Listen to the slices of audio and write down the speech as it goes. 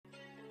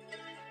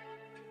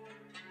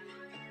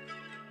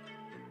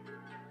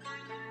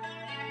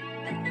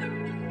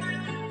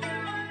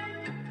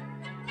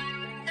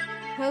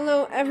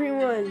Hello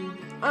everyone,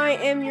 I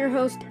am your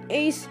host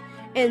Ace,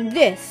 and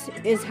this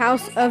is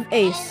House of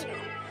Ace,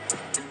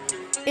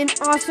 an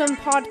awesome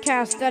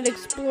podcast that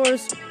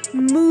explores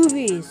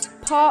movies,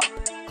 pop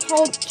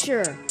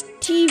culture,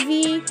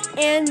 TV,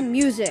 and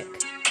music,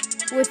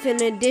 with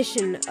an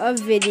addition of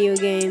video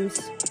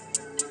games.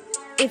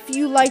 If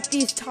you like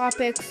these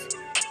topics,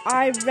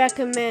 I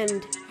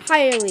recommend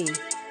highly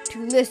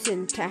to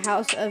listen to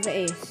House of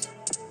Ace.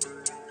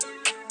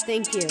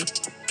 Thank you.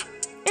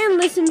 And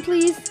listen,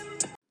 please.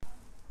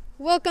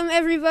 Welcome,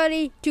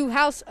 everybody, to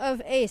House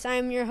of Ace. I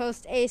am your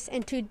host, Ace,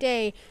 and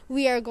today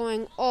we are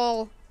going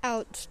all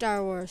out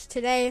Star Wars.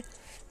 Today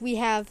we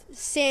have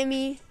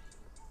Sammy.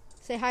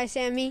 Say hi,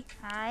 Sammy.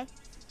 Hi.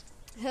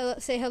 Hello.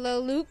 Say hello,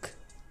 Luke.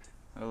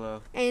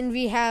 Hello. And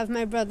we have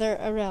my brother,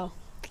 Arel.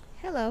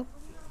 Hello.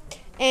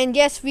 And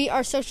yes, we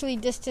are socially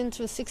distanced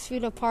with 6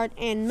 feet apart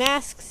and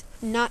masks,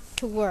 not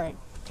to worry.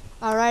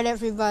 All right,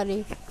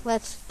 everybody,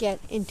 let's get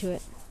into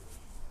it.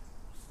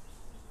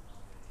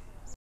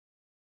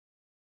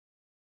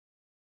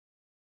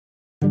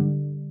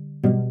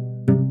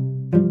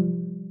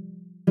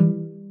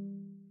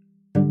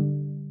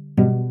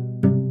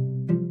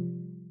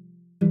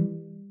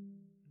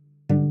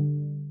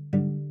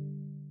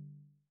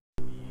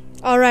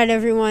 All right,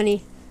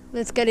 everybody,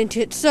 let's get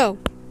into it. So,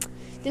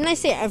 didn't I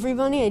say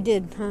everybody? I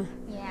did, huh?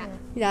 Yeah.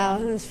 Yeah,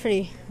 it was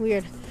pretty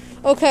weird.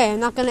 Okay, I'm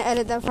not going to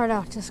edit that part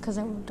out just because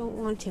I don't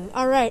want to.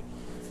 All right,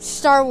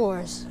 Star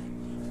Wars.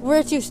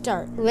 Where to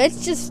start?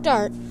 Let's just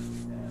start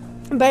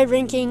by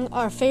ranking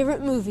our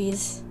favorite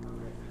movies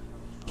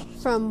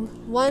from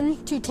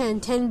 1 to 10,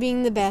 10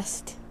 being the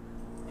best.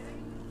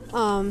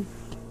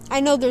 I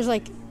know there's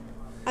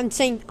I'm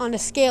saying on a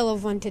scale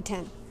of 1 to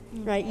 10,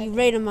 right? You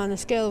rate them on a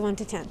scale of 1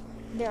 to 10.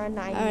 There are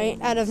 9 All right,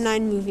 movies. out of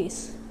 9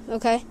 movies.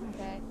 Okay?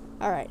 Okay.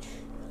 All right.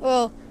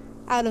 Well,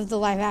 out of the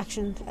live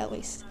action, at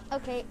least.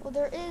 Okay, well,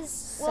 there is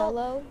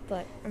Solo,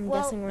 but I'm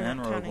guessing we're and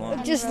not Rogue counting One.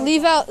 it. Just Rogue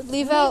leave out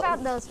leave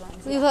out those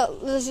ones.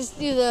 let's just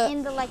do the,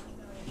 In the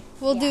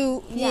we'll yeah.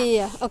 do,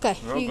 yeah. Okay,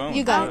 Rogue One you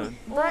was got good.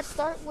 it. Let's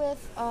start with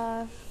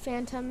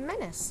Phantom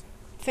Menace.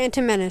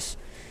 Phantom Menace.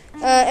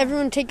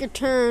 Everyone take your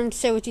turn,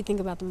 say what you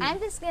think about the movie. I'm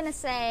just gonna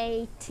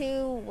say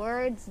 2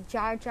 words: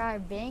 Jar Jar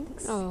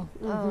Binks. Oh,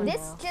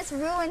 This just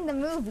ruined the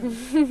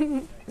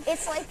movie.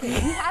 It's like you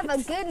have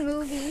a good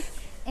movie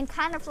and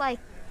kind of like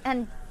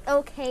an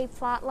okay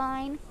plot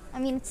line. I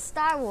mean, it's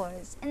Star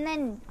Wars, and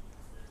then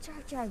Jar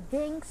Jar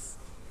Binks.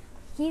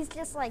 He's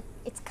just like,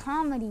 it's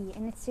comedy,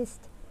 and it's just,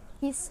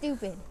 he's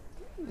stupid.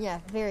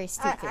 Yeah, very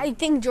stupid. I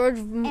think George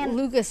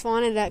Lucas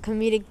wanted that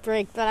comedic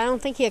break, but I don't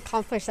think he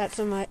accomplished that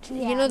so much.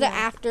 Yeah, You know the yeah.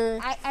 actor,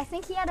 I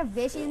think he had a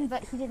vision,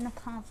 but he didn't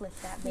accomplish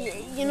that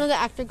vision. you know the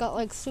actor got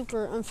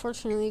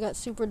unfortunately got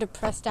super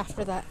depressed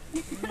after that.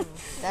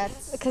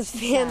 That's Because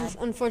sad.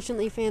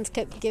 unfortunately, fans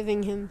kept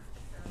giving him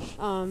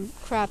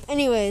crap.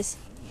 Anyways,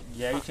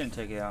 Yeah, you shouldn't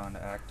take it out on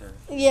the actor.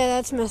 yeah,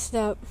 that's messed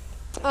up.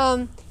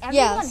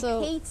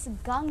 Everyone hates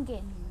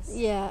Gungans.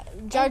 Yeah,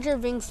 Jar Jar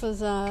Binks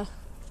was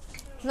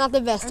not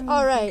the best.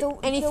 All right,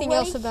 anything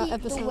else about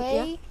episode? The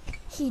way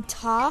he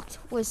talked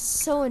was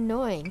so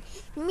annoying.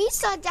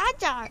 Misa Jar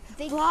Jar,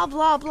 blah,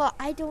 blah, blah.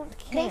 I don't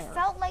care. They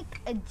felt like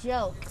a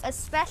joke,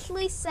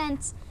 especially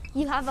since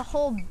you have a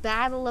whole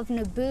battle of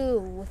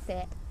Naboo with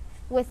it,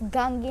 with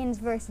Gungans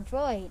versus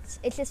droids.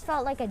 It just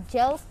felt like a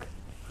joke,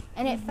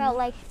 and it felt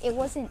like it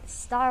wasn't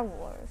Star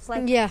Wars.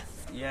 Like, Yeah.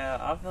 Yeah,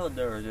 I felt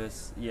they were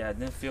just, it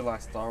didn't feel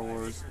like Star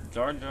Wars.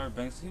 Jar Jar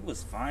Binks, he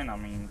was fine. I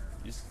mean,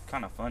 just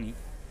kind of funny.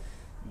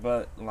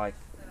 But,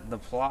 the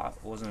plot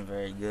wasn't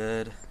very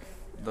good.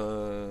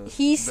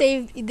 He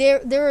saved. There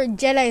were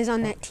Jedi's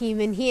on that team,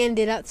 and he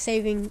ended up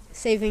saving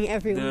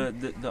everyone.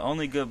 The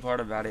only good part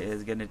about it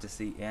is getting to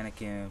see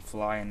Anakin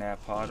fly in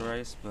that pod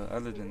race. But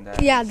other than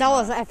that, Yeah, it's that not-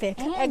 was epic.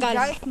 I and got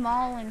Darth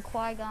Maul and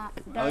Qui-Gon.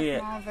 Oh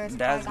yeah, Maul versus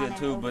that's Qui-Gon good and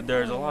too. Obi-Wan. But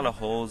there's a lot of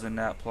holes in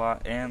that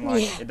plot, and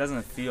Yeah. it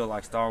doesn't feel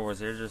like Star Wars.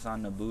 They're just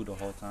on Naboo the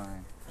whole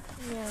time.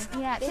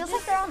 Yeah, it feels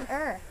like they're on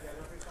Earth.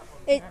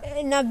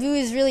 Naboo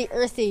is really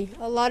earthy.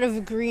 A lot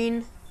of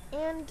green.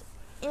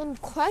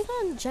 And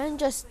Qui-Gon Jinn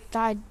just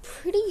died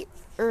pretty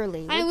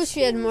early. I wish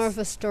we had more of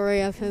a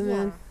story of him,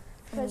 man.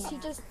 Because he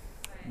just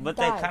But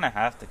died. they kind of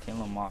have to kill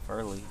him off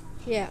early.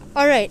 Yeah.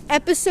 All right,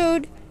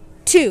 episode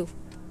 2,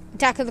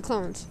 Attack of the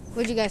Clones.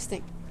 What'd you guys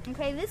think?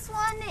 Okay, this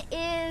one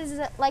is,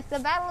 like, the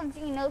Battle of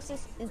Geonosis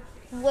is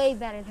way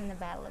better than the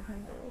Battle of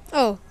Naboo.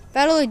 Oh,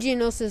 Battle of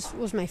Geonosis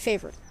was my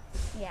favorite.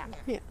 Yeah.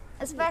 Yeah.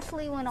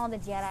 Especially when all the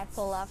Jedi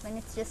pull up, and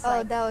it's just Oh,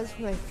 like, that was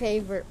my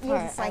favorite You're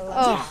part. just like,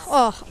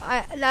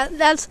 I love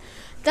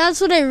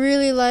That's what I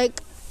really like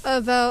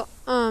about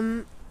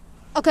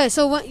okay,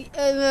 so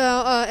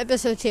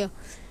episode 2.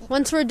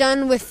 Once we're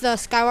done with the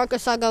Skywalker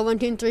Saga 1,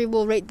 2, and 3,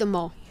 we'll rate them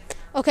all.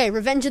 Okay,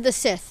 Revenge of the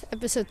Sith,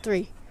 episode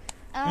 3.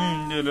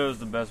 That was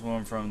the best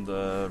one from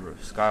the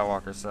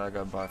Skywalker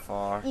saga by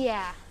far.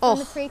 yeah. Oh,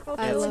 From the prequel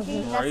I love trilogy,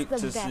 It's that's great the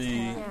to best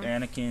see one.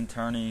 Anakin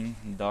turning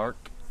dark.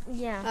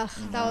 Yeah.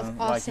 That was Like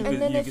awesome. you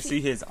And then could if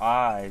see his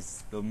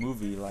eyes, the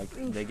movie, like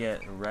they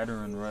get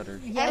redder and redder.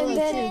 Yeah, And me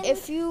then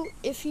too.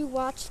 if you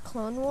watch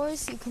Clone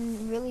Wars, you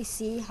can really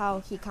see how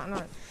he kind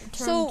of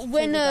So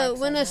when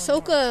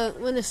Ahsoka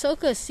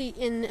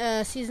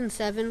in season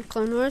 7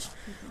 Clone Wars,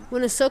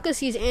 when Ahsoka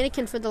sees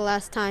Anakin for the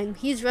last time,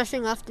 he's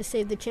rushing off to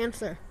save the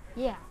Chancellor.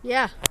 Yeah.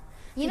 Yeah.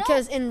 You know,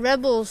 Because in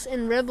Rebels,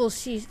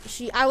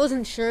 she I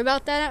wasn't sure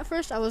about that at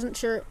first. I wasn't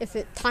sure if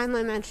it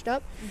timeline matched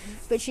up,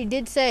 but she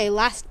did say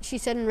she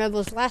said in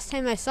Rebels, last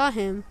time I saw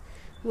him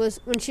was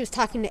when she was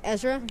talking to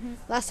Ezra.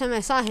 Last time I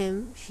saw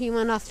him, he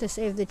went off to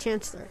save the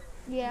Chancellor.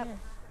 yeah.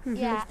 Mm-hmm.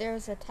 Yeah. if there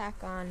was an attack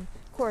on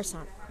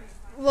Coruscant.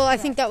 Well, I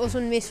think that was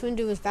when Mace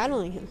Windu was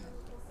battling him.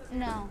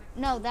 No,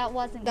 that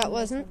wasn't. That when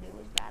wasn't? Mace Windu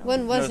was battling.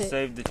 When was No, it?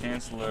 save the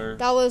Chancellor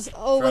That was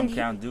from when he,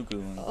 Count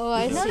Dooku.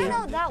 I No, see.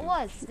 no, that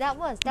was. That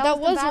was That the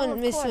was Battle when of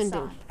Mace Coruscant.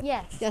 Windu.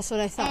 Yes. That's what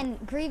I thought.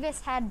 And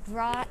Grievous had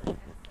brought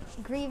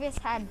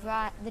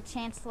the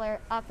Chancellor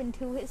up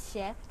into his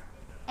ship,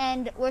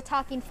 and we're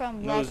talking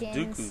from No, it's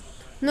Legends.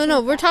 Dooku.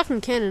 No, we're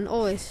talking canon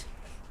always.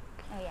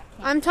 Oh yeah.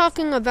 I'm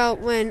talking about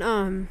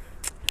when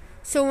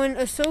so when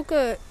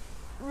Ahsoka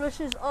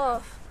rushes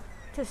off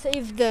to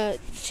save the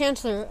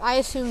Chancellor, I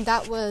assumed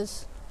that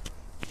was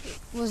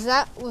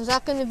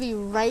that going to be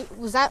right?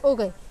 Was that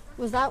okay?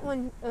 Was that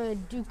when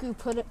Dooku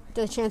put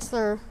the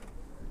Chancellor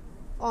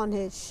on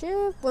his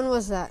ship? When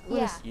was that? When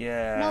Yeah. was-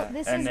 Yeah. No,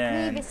 this and is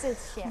then,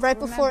 Grievous's ship. right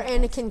before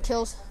remember? Anakin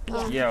kills.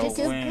 Yeah, This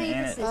is when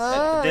Grievous's ship.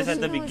 Oh, this I at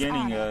see. the Who's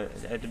beginning, on at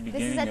the This is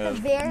beginning at the of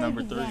very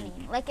number beginning.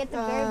 3. Like at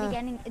the very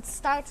beginning, it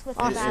starts with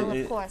the Awesome. Battle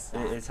It- of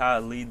Coruscant. It's how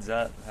it leads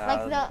up.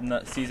 How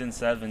Like season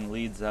 7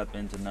 leads up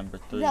into number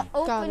 3. The Got it.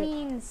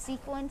 opening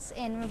sequence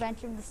in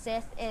Revenge of the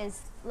Sith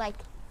is like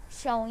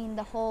showing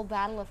the whole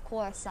Battle of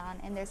Coruscant,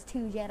 and there's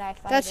 2 Jedi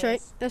fighters. That's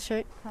right. That's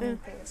right. Coming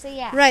through. So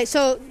yeah. Right.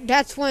 So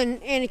that's when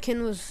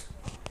Anakin was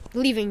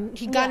leaving.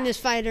 He got in Yeah. his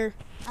fighter.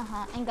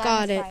 And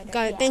Got his it. fighter,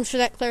 Got it. yeah. Thanks for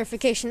that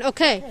clarification.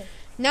 Okay. Okay.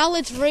 Now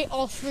let's rate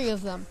all 3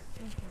 of them.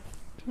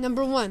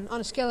 Number 1 on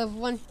a scale of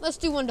 1. Let's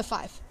do 1 to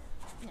 5.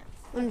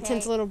 1 to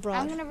 10's a little I'm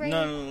broad. gonna rate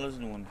No, let's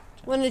do one.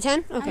 1 to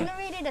 10. I'm Okay. gonna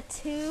rate it a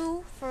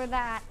 2 for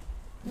that.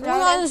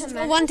 Well,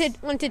 on, 1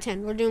 to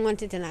 10. We're doing 1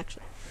 to 10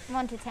 actually.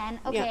 1 to 10.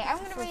 Okay, Yeah.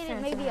 I'm gonna rate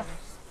it maybe a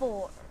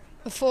 4.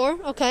 A 4.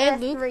 Okay. Or a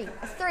Luke. 3.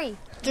 A 3.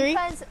 3.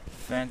 Because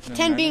Phantom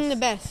 10 being the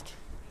Menace, best.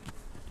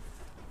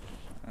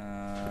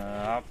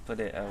 I'll put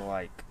it at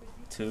like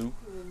 2.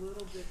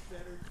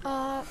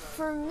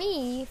 For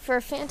me, for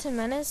Phantom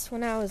Menace,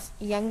 when I was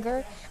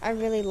younger, I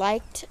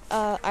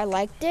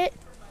liked it.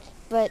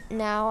 But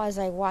now, as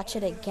I watch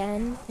it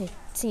again, it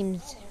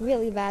seems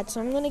really bad.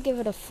 So I'm gonna give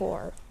it a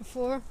 4.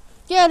 4.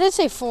 Yeah, I did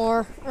say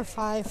 4 or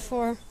 5.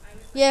 4.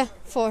 Yeah,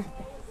 4.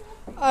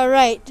 All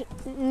right.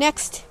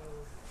 Next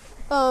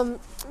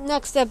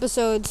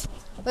episodes.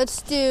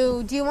 Let's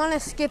do. Do you want to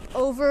skip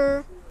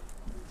over?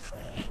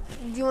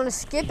 Do you want to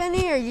skip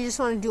any, or you just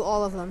want to do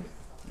all of them?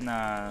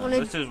 Nah, Wanna-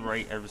 let's just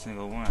rate every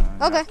single one.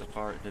 Okay. Not the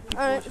part that people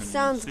All right, shouldn't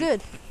sounds see.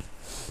 good.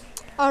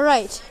 All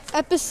right,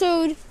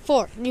 episode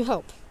 4, New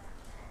Hope.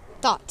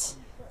 Thoughts?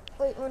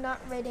 Wait, we're not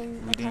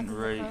rating. We didn't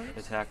rate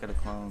Attack of the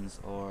Clones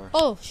or...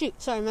 Oh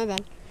shoot, sorry, my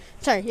bad.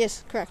 Sorry,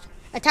 yes, correct.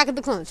 Attack of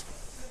the Clones.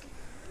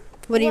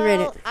 What do you rate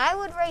it? I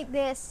would rate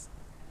this.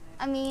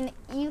 I mean,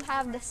 you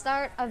have the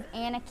start of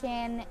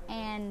Anakin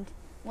and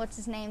what's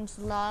his name's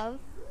love,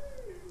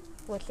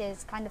 which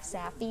is kind of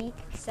sappy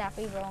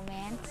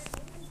romance,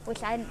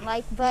 which I didn't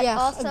like. But Yeah,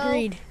 also,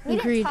 agreed, we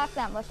agreed. didn't talk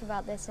that much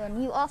about this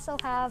one. You also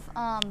have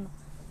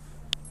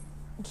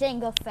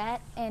Jango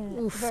Fett in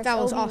Oof, versus that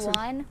was Obi-Wan,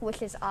 awesome.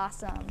 which is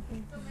awesome.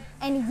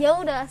 And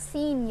Yoda,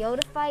 seeing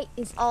Yoda fight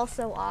is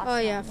also awesome. Oh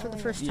yeah, for the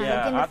first time. Yeah,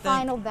 Like in the I think-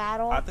 final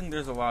battle. I think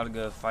there's a lot of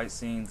good fight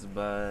scenes,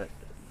 but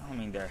I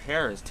mean their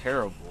hair is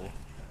terrible.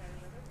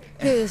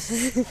 Who's?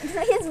 His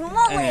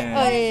mullet. And-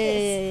 Oh what yeah,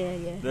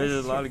 is this? yeah.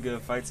 There's a lot of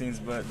good fight scenes,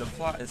 but the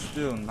plot is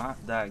still not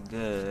that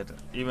good.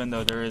 Even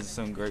though there is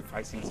some great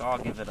fight scenes, so I'll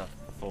give it a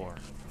 4.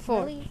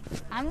 4. Really?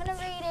 I'm gonna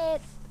rate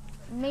it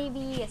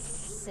maybe a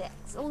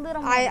 6. A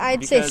little more.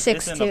 I'd say Because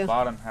 6 it's in the too.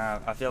 bottom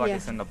half. I feel like Yeah.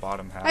 it's in the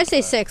bottom half. I'd say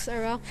but- 6.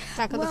 Arel.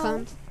 Attack of the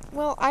Clones.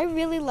 Well, I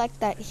really liked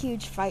that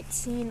huge fight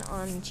scene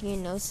on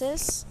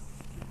Geonosis.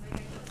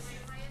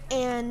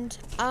 And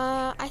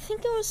I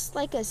think it was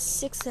like a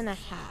 6.5.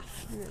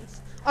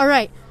 All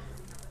right,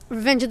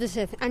 Revenge of the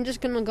Sith. I'm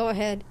just gonna go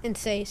ahead and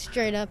say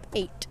straight up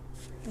 8.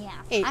 Yeah.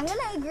 8. I'm gonna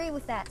agree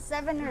with that.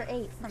 7 or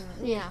 8 for me.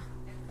 Yeah.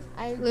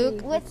 I Luke?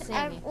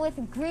 agree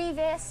With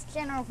Grievous,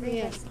 General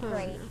Grievous, Yeah.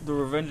 great. The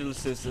Revenge of the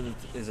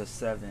Sith is a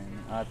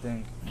 7. I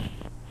think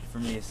for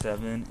me a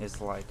 7 is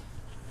like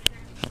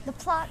The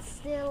plot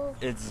still.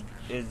 it's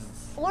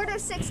Order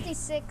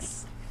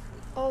 66.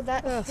 Oh,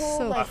 that Oh, whole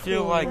so- I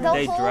feel like The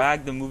they whole-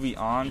 dragged the movie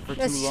on for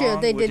That's too true,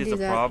 long, they which did is do a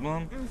that.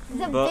 problem.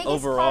 The But biggest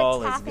overall,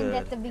 parts it's happened good.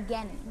 at the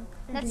beginning.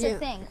 That's Yeah. the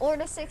thing.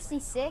 Order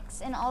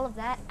 66 and all of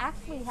that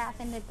actually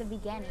happened at the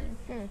beginning.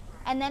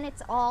 And then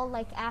it's all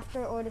like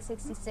after Order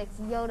 66,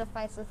 Yoda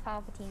fights with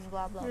Palpatine,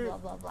 blah, blah, blah,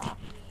 blah, blah.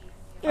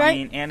 I Right.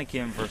 mean,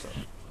 Anakin versus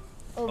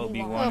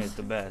Obi-Wan is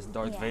the best.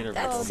 Darth Yeah. Vader.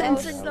 That's was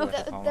censored, Obi-Wan, though. I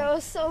like to call That him.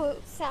 was so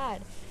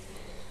sad.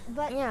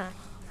 But Yeah.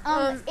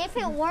 if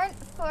it weren't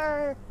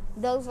for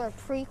those were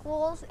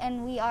prequels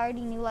and we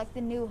already knew like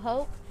the New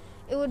Hope,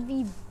 it would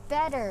be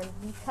better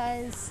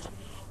because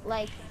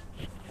like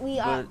we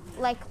are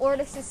like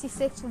Order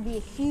 66 would be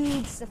a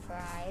huge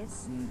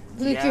surprise.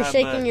 Luke, Yeah, you're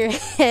shaking but- your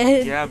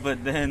head. Yeah,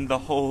 but then the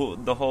whole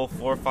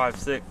 4, 5,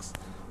 6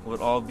 would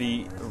all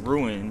be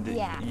ruined.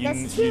 Yeah, you,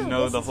 that's true. you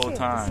know This the is whole true.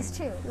 time. This is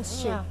true.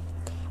 That's true. Yeah.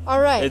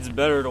 All right. It's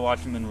better to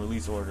watch them in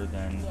release order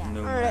than Yeah. New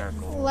All right.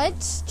 Miracle.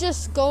 Let's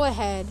just go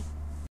ahead.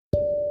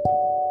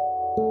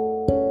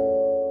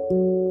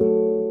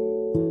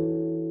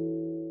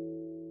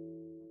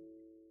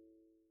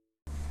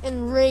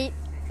 And rate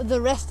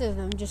the rest of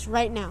them just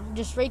right now.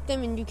 Just rate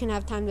them and you can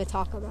have time to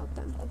talk about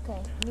them.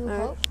 Okay, New All right.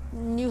 Hope.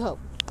 New Hope.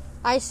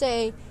 I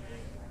say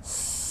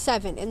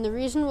 7. And the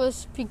reason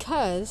was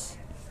because...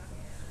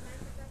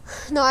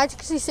 No, I'd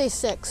actually say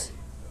 6.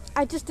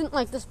 I just didn't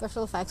like the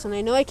special effects. And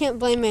I know I can't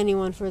blame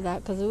anyone for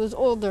that because it was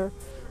older.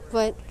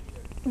 But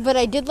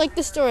I did like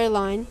the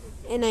storyline.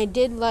 And I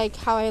did like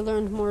how I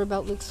learned more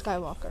about Luke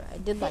Skywalker. I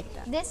did like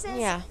that. This is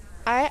Yeah.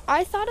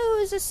 I thought it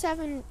was a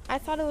 7. I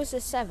thought it was a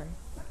 7.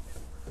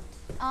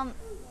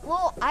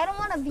 well, I don't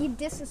want to be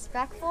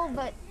disrespectful,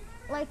 but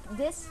like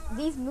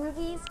these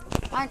movies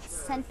aren't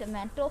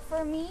sentimental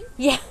for me.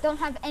 Yeah. Don't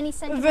have any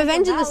sentimental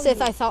Revenge of the value.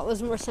 Sith I thought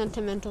was more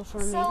sentimental for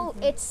me. So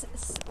it's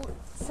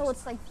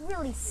like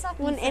really sucky.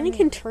 When for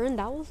Anakin me. turned,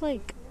 that was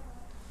like...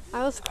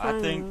 I was crying.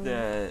 I think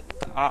that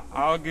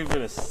I'll give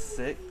it a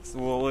 6.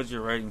 Well, what was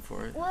your rating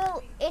for it?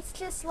 Well, it's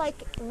just like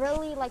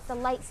really like the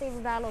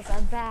lightsaber battles are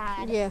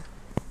bad. Yeah.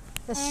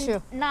 That's and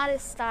true. not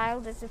as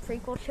styled as the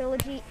prequel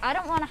trilogy. I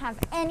don't want to have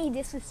any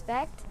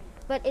disrespect,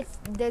 but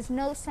there's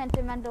no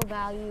sentimental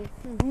value.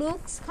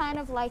 Luke's kind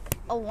of like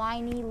a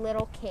whiny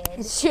little kid,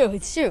 It's true.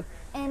 It's true.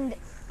 and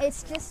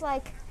it's just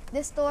like the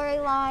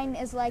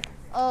storyline is like,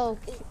 oh,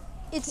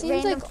 It seems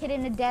random like... kid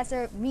in the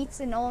desert meets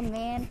an old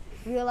man,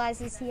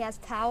 realizes he has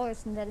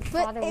powers and that his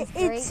But father was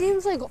it great.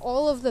 seems like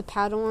all of the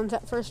Padawans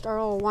at first are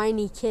all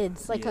whiny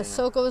kids. Like Yeah.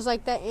 Ahsoka was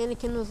like that,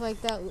 Anakin was like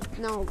that.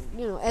 Now,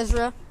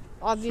 Ezra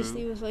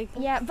obviously was like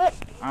that. Yeah, but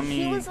I he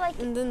mean, was like,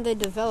 And then they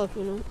develop, it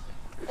was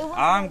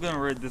I'm like- gonna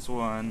rate this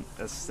one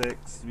a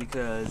 6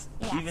 because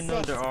Yeah, even though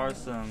 6 there are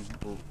for me.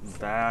 some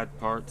bad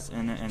parts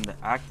in it and the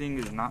acting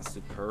is not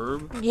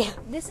superb, Yeah.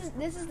 This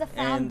is the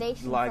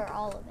foundation like, for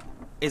all of them.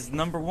 it's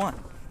number 1.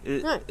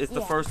 Right. It's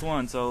the Yeah. first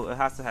one, so it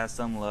has to have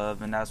some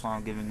love, and that's why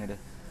I'm giving it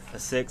a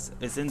 6.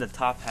 It's in the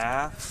top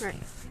half, Right.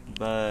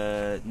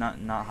 but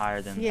not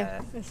higher than Yeah.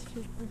 that. That's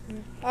true.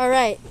 All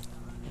right.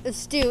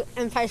 Let's do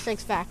Empire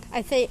Strikes Back.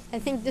 I think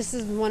this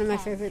is one of my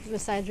 10. favorites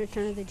besides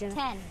Return of the Jedi.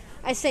 10.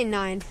 I say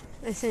 9.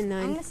 I say I'm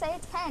 9. gonna say a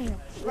 10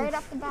 right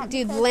off the bat.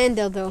 Dude, because,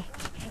 Lando though.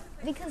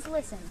 because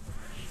listen,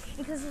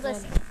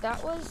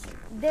 That was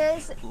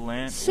there's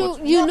So what's,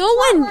 you the know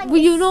plotline when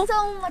is you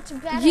so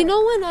much better. you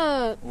know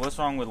when what's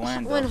wrong with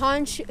Lando? when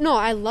Han no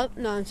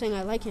I'm saying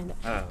I like him.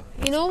 Oh,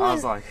 You know I when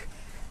was like,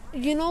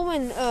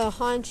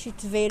 Han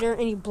shoots Vader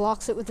and he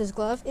blocks it with his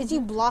glove? Is he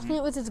blocking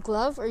it with his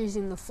glove or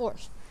using the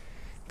Force?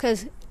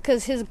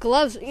 Because his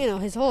gloves,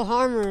 his whole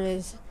armor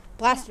is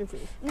blaster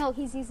proof. No,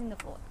 he's using the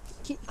Force.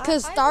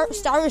 Because I Star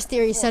believe Wars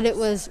Theory said it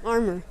was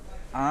armor.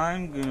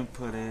 I'm gonna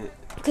put it.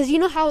 Because you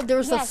know how there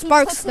was Yeah, the he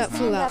sparks puts that his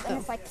flew hand out up and though.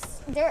 it's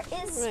like there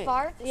is Right.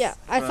 sparks. Yeah,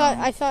 I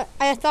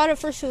thought at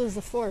first it was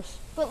the Force.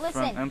 But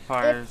listen,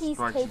 Empire if he's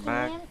Strikes taking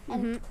Back. them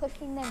and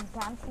pushing them,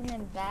 bouncing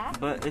them back,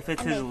 But if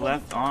it's And his they hit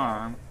left each other.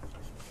 arm,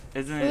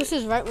 isn't It was it?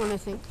 his right one, I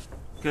think.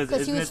 Because 'cause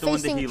he isn't was it the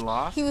one that he facing-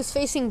 lost? He was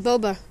facing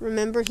Boba.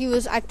 Remember, he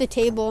was at the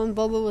table and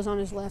Boba was on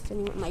his left, and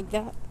he went like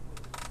that.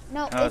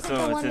 no, Oh, isn't the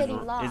so one it's that his,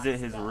 he lost. is it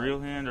his though. real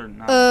hand or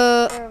not?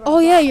 Oh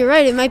yeah, you're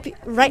right. It might be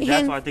right That's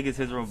hand. why I think it's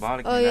his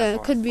robotic Oh hand. yeah, That's it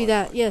why could it's be like-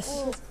 that.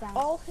 Yes. Just bounce.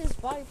 all his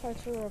body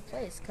parts were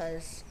replaced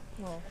because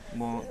Well,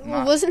 Well,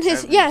 not wasn't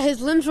his? every- Yeah,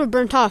 his limbs were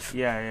burnt off.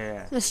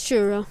 Yeah. That's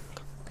true, bro. So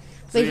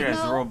But- yeah, his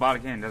No.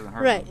 robotic hand doesn't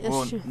hurt. Right, him. that's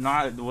Well, true.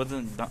 not it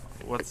wasn't.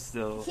 What's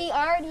still? He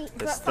already,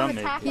 from stomach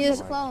Attack of is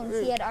the like- Clones,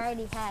 he had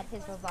already had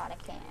his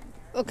robotic hand.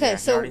 Okay, Yeah, he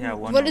so already had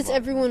one what does robot.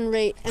 everyone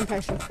rate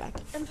Empire Strikes Back?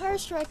 Empire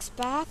Strikes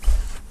Back.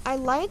 I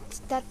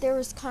liked that there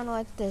was kind of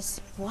like this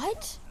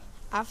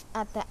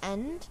at the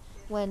end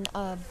when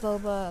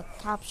Boba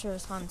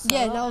captures Han Solo.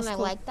 Yeah, that was and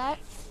cool. I like that.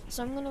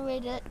 So I'm gonna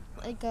rate it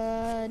like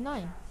a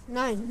 9.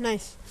 9.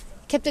 Nice.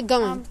 Kept it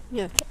going. Um,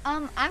 Yeah.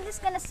 I'm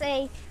just gonna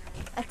say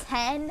a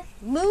 10.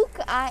 Luke,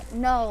 I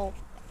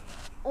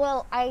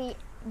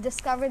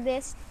discovered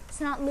this. It's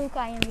not Luke,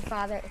 I am your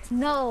father. It's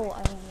no, I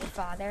am your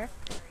father.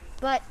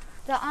 But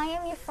the I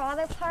am your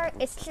father part,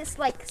 it's just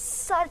like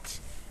such.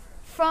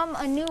 From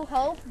A New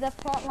Hope, the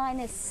plot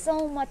line is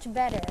so much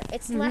better.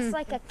 It's less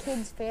like a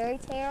kid's fairy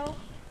tale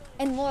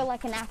and more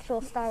like an actual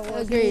Star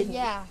Wars Agreed. movie.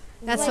 Yeah.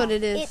 That's Like, what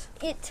it is.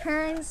 It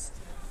turns,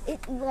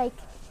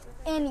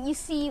 and you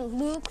see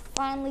Luke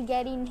finally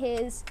getting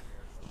his,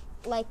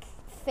 like,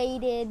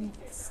 faded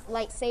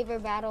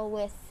lightsaber battle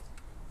with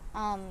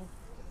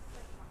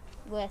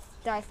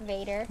Darth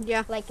Vader.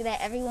 Yeah. Like, that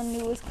everyone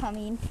knew was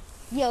coming.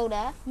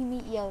 Yoda. You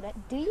meet Yoda.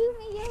 Do you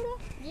meet Yoda?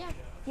 Yeah.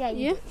 Yeah,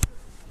 you Yeah. do.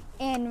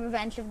 In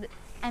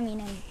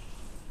in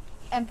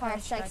Empire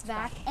Strikes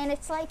Back. And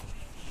it's like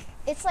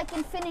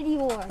Infinity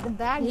War. The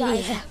bad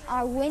guys Yeah.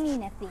 are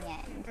winning at the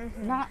end,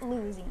 not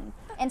losing.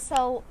 And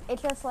so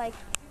it's just like,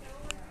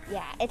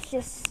 yeah, it's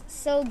just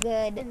so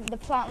good. The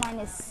plot line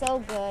is so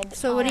good.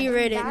 So what do you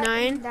rate it?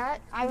 9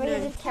 I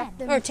rated it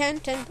 10. or 10?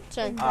 10.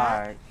 Sorry.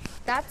 Alright.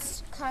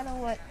 That's kind of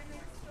what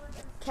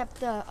kept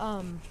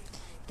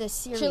the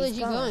series Trilogy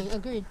going. going.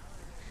 Agreed.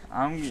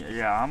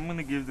 I'm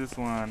gonna give this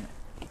one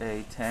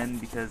a 10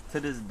 because to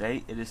this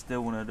date it is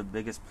still one of the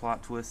biggest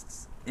plot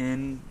twists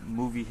in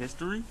movie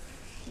history.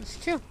 It's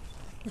true.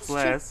 It's true.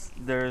 Plus,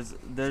 there's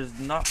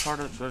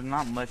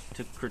not much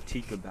to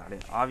critique about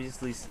it.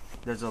 Obviously,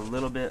 there's a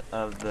little bit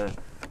of the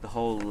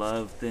whole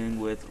love thing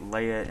with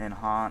Leia and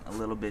Han, a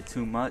little bit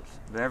too much.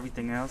 But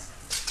everything else,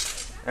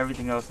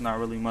 not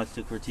really much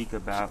to critique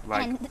about.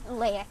 Like, And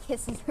Leia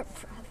kisses her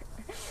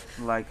brother.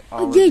 like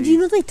all Oh, yeah, of do you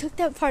know these. they took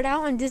that part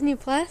out on Disney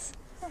Plus?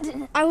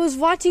 I was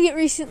watching it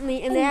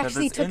recently and they 'Cause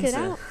actually it's took it incest.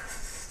 out.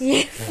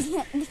 Yeah.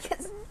 Yeah,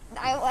 because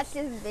I watched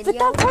this video. But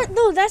that part,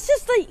 no, that's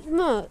just like,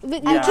 no,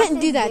 but you Yeah.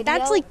 can't do This that.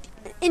 That's video- like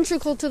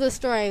integral to the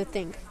story, I would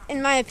think,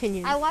 in my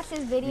opinion. I watched this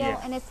video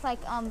Yeah. and it's like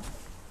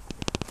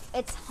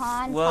it's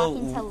Han Well,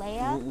 talking to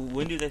Leia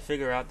when do they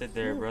figure out that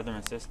they're brother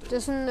and sister?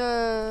 Doesn't,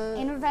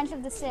 in Revenge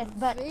of the Sith,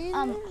 but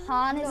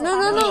Han is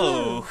No,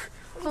 no.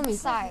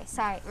 homie.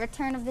 Sorry,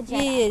 Return of the Yeah,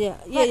 Jedi.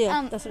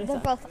 yeah. But, That's what I they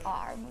thought. both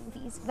are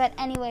movies. But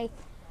anyway,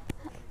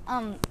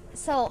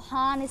 so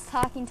Han is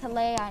talking to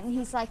Leia and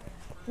he's like,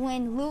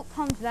 when Luke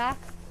comes back,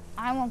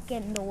 I won't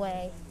get in the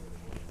way.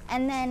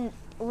 And then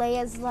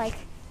Leia's like,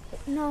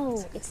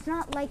 no, it's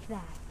not like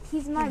that.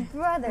 He's my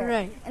brother.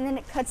 Right. And then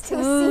it cuts to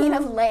a scene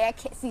of Leia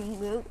kissing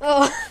Luke.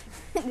 Oh,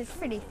 It's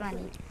pretty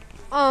funny.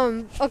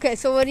 okay,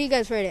 so what do you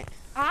guys rate it?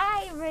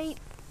 I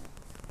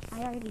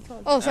already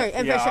told you. Oh, sorry,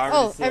 Empire I Strikes-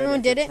 already Oh, said everyone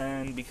it's a did it?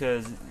 10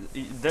 because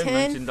they 10.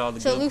 mentioned all the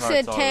So good Luke parts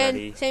said 10,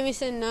 already. Sammy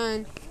said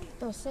 9.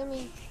 Oh,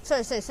 Sammy,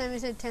 Sorry, Sammy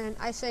said 10.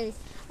 I say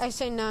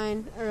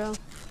 9, Earl.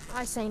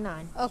 I say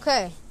 9.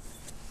 Okay.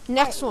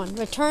 Next one,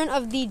 Return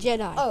of the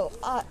Jedi. Oh,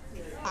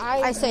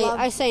 I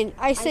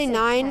say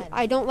 9. 10.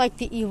 I don't like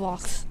the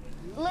Ewoks.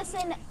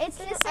 Listen, it's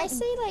just I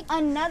say like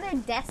another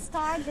Death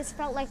Star just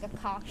felt like a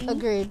copy.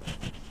 Agreed.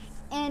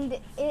 And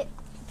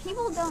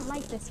people don't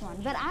like this one,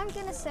 but I'm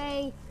gonna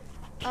say,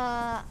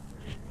 I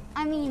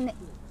mean,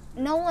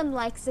 no one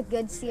likes a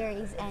good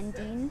series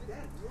ending,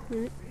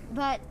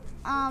 but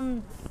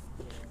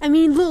I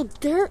mean, look,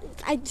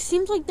 it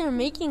seems like they're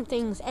making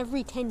things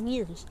every 10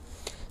 years.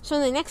 So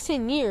in the next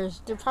 10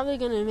 years, they're probably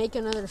going to make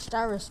another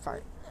Star Wars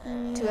part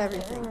to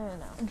everything.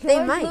 They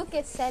George might.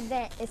 Lucas said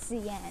that it's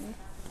the end.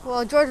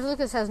 Well, George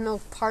Lucas has no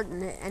part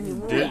in it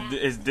anymore.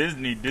 It's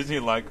Disney. Disney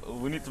like,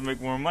 we need to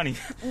make more money.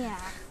 Yeah.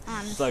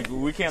 It's like,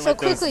 we can't So let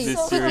this quickly,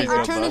 series go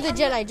Return of bust.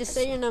 the Jedi, just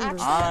say your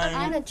numbers. actually,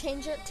 I'm I'm- gonna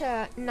change it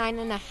to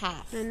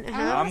 9.5. And,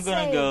 I'm I'm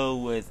gonna say- go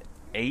with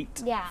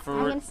 8 Yeah, for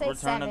I'm gonna say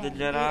Return of the 7,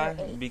 Jedi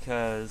or 8.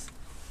 because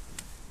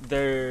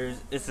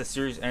it's a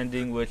series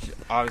ending which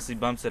obviously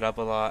bumps it up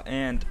a lot,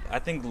 and I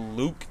think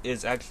Luke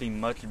is actually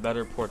much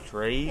better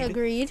portrayed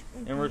Agreed.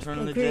 in Return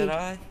of the Agreed.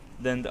 Jedi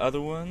than the other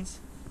ones,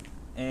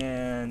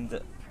 and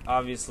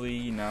obviously,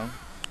 you know,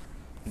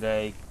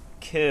 they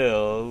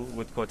kill,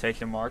 with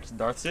quotation marks,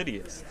 Darth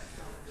Sidious.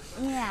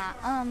 Yeah.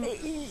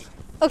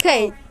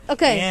 Okay.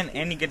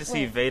 And you get to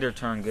see Vader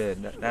turn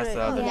good. That's the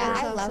Right. other Yeah,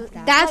 thing. I love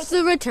that. That's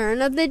the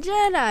Return of the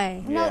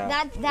Jedi. No, Yeah.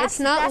 that's It's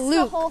not that's the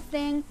Luke. whole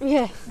thing.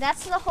 Yeah.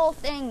 That's the whole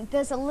thing.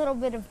 There's a little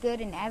bit of good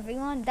in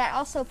everyone. That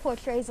also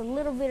portrays a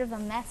little bit of a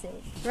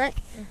message. Right.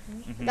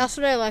 Mhm. That's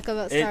what I like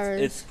about Star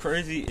Wars. It's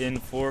crazy in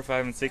 4,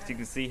 5, and 6. You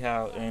can see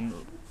how in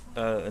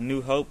A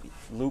New Hope,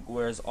 Luke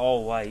wears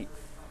all white,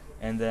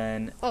 and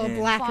then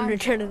black in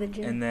Return of the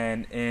Jedi. and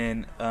then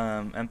in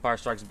Empire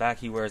Strikes Back,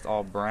 he wears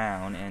all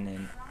brown, and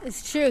in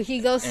It's true. He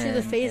goes through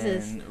the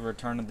phases. in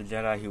Return of the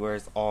Jedi, he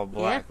wears all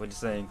black, which is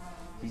saying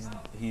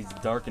he's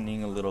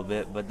darkening a little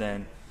bit, but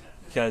then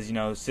because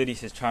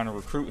Sidious is trying to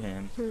recruit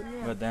him,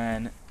 but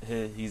then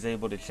he's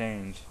able to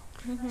change.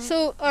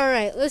 So, all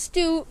right, let's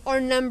do our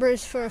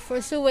numbers for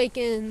Force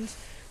Awakens,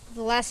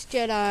 The Last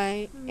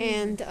Jedi,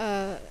 and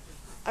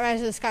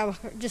Rise of the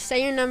Skywalker. Just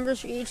say your numbers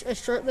for each, a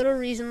short little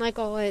reason, like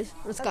always.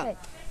 Let's go. Okay.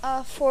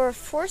 For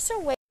Force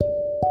Awakens.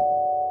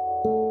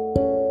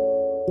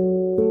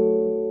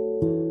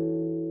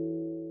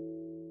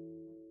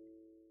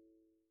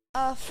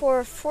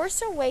 For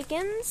Force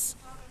Awakens,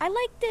 I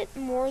liked it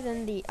more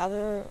than the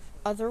other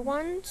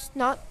ones,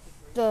 not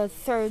the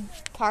third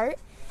part.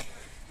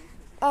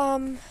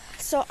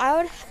 So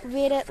I would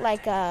rate it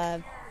like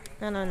a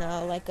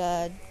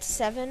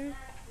 7.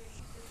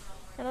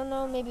 I don't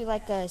know, maybe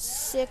like a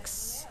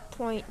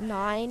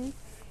 6.9.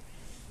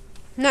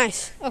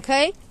 Nice.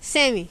 Okay,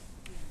 Sammy.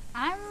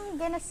 I'm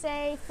gonna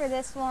say for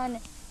this one,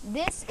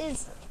 this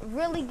is a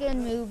really good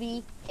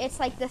movie. It's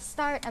like the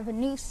start of a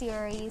new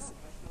series.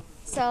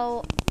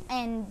 So,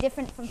 and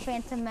different from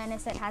Phantom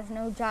Menace that has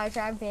no Jar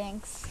Jar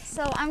Binks.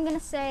 So I'm gonna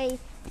say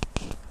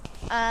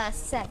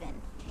 7.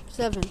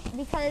 7.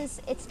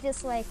 because it's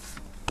just like,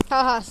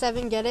 Haha,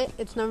 7, get it?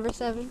 It's number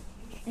 7.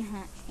 yeah,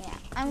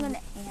 I'm gonna,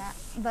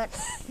 but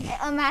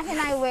imagine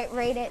I would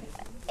rate it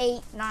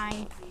 8,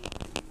 9,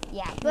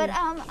 but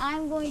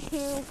I'm going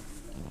to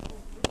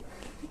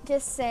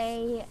just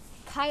say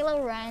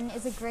Kylo Ren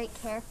is a great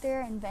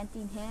character,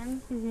 inventing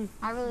him. Mm-hmm.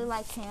 I really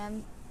like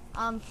him.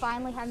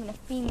 Finally having a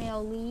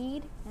female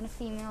lead and a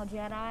female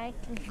Jedi,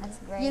 that's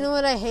great. You know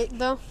what I hate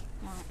though?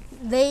 What?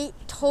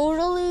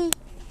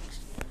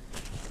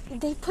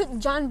 They put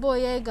John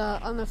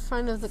Boyega on the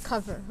front of the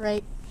cover,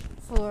 right?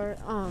 For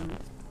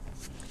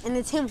and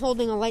it's him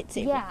holding a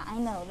lightsaber. Yeah, I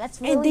know. That's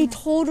really And they nice.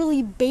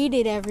 totally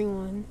baited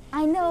everyone.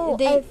 I know.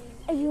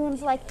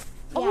 Everyone's like,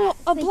 Oh,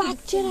 a thinking black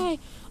Finn. Jedi.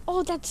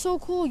 Oh, that's so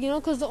cool, you know,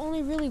 because the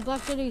only really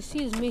black Jedi you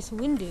see is Mace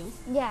Windu,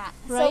 Yeah.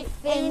 right? So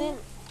Finn, and then,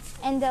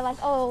 and they're like,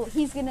 oh,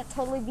 he's gonna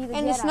totally be the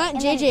and Jedi. it's not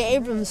And J.J. then-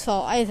 Abrams'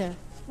 fault either.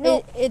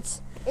 No.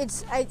 It's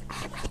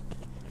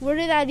where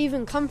did that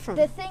even come from?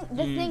 The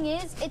thing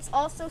is, it's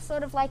also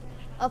sort of like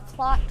a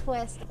plot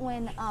twist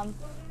when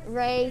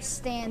Rey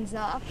stands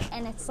up,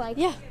 and it's like,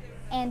 Yeah.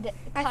 and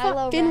I thought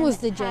Kylo Finn Ren was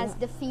the has Jedi.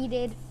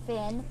 defeated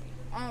Finn,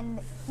 and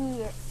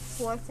he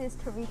forces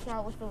to reach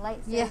out with the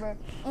lightsaber, Yeah.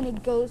 and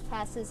it goes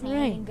past his hand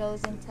Right. and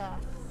goes into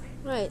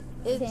Right.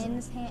 It's,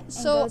 Finn's hand. And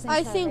so goes I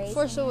into think Rey's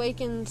Force hand.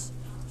 Awakens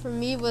for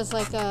me was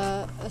like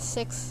a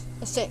 6.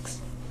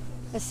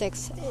 I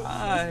 6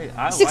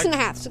 like, and a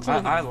half. 6 and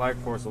a half. I like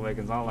Force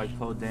Awakens. I like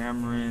Poe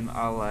Dameron.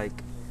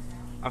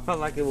 I felt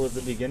like it was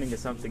the beginning of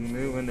something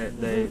new, and that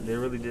they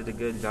really did a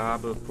good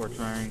job of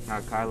portraying how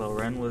Kylo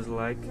Ren was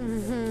like.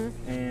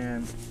 Mm-hmm.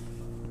 And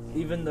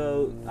even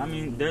though, I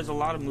mean, there's a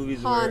lot of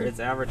movies Han. where it's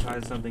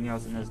advertised something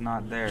else and it's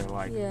not there,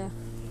 like, Yeah.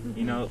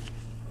 you know.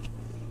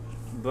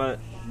 But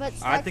But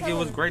I think it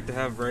was Starkiller- great to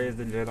have Rey as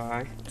the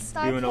Jedi.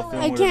 Starkiller- even though Finn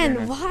would've Again,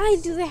 been a- why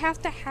do they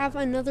have to have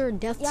another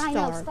Death Yeah, I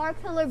know. Star?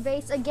 Starkiller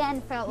base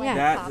again felt like Yeah. a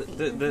That copy.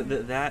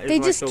 that is They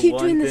like just the keep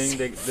one doing the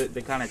thing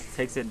that kind of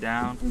takes it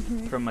down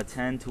from a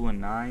 10 to a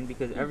 9,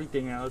 because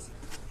everything else,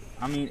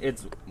 I mean,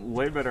 it's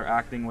way better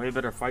acting, way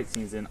better fight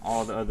scenes than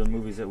all the other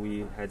movies that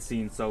we had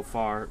seen so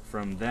far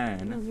from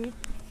then,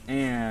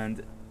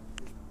 and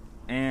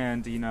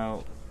you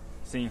know,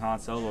 seeing Han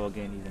Solo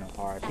again, even a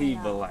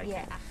RIP, but like,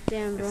 yeah.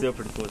 Damn, it's bro. still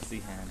pretty cool to see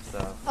him. So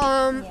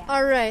Yeah.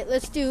 Alright,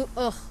 let's do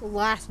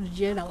Last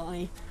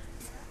Jedi.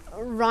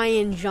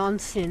 Ryan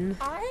Johnson.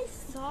 I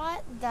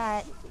thought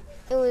that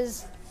it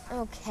was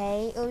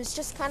okay. It was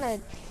just kind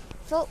of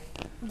felt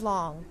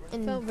long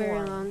and Felt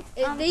very boring.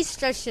 long. They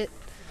stretched it.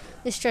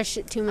 They stretched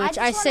it too much. just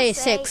I wanna say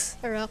say- 6.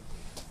 Or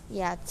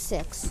Yeah,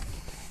 6.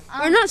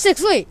 not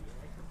 6. Wait,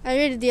 I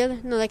rated the other.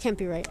 No, that can't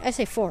be right. I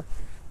say 4.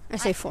 I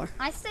say 4.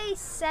 I say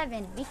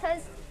 7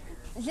 because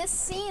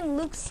just seeing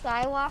Luke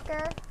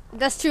Skywalker,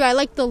 That's true. I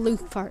like the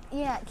Luke part.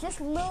 yeah, just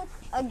Luke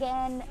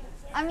again.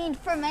 I mean,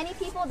 for many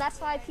people, that's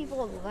why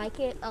people like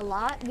it a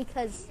lot,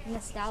 because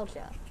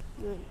nostalgia.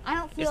 I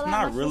don't feel it's that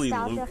not much really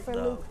nostalgia Luke for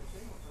though. Luke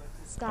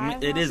Skywalker. I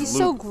mean, it is He's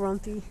so Luke,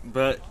 grumpy.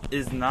 but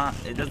it's not.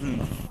 It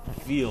doesn't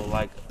feel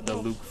like the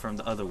Luke from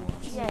the other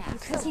ones. Yeah,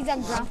 because he's a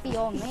grumpy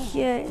old man.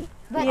 Yeah.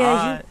 But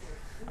Yeah,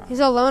 he's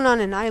alone on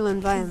an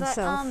island by But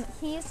himself.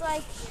 he's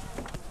like,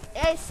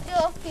 I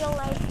still feel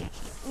like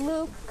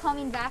Luke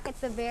coming back at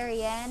the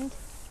very end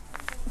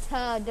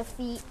to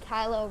defeat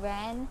Kylo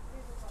Ren.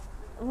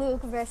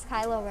 Luke versus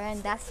Kylo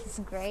Ren, that's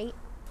just great.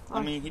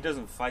 I mean, he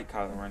doesn't fight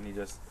Kylo Ren. He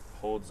just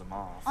holds him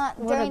off. What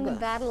During the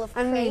about- Battle of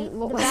I Crate, mean,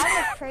 the what- Battle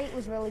of Crate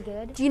was really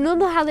good. Do you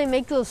know how they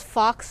make those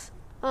fox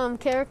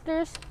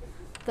characters?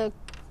 The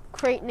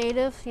Crate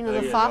natives, you know, Oh,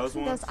 the yeah, fox. those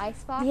ones? Those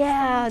ice fox.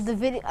 Yeah, the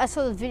video. I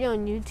saw the video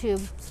on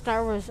YouTube,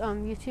 Star Wars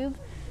YouTube.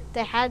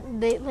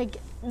 They like,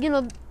 you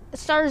know,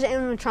 Star Wars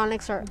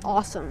animatronics are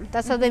awesome.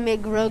 That's how they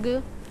make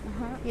Grogu.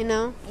 You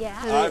know. Yeah.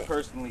 I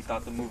personally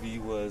thought the movie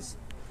was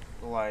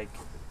like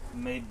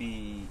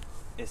maybe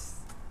it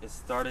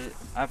started.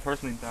 I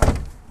personally thought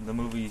the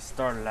movie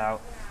started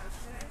out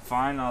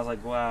fine. I was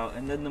like, wow,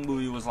 and then the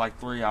movie was like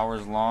 3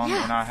 hours long,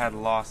 and I had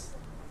lost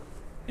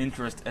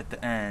interest at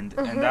the end,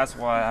 and that's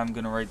why I'm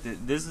gonna rate this.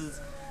 This is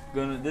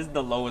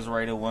the lowest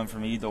rated one for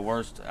me, the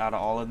worst out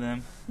of all of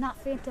them, Not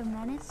Phantom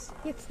Menace.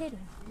 You're kidding.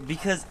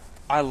 because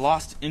I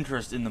lost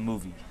interest in the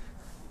movie.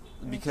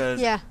 Because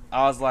Yeah.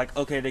 I was like,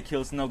 okay, they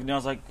killed Snoke, and I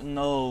was like,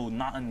 no,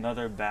 not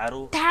another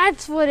battle.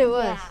 That's what it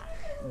was. Yeah.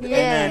 Yeah. And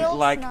then, Killed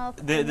like, Snoke,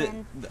 the, and the,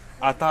 then-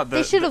 I thought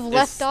They should have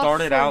left it off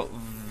started for- out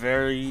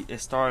very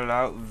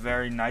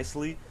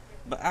nicely,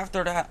 but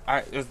after that,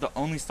 it's the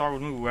only Star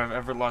Wars movie where I've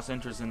ever lost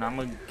interest in. I'm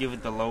gonna give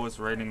it the lowest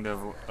rating of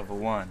a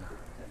 1.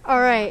 All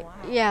right.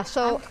 Yeah.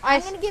 So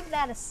I'm gonna give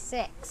that a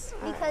 6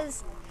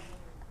 because,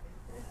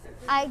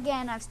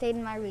 I've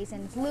stated my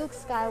reasons. Luke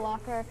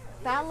Skywalker,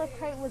 Battle of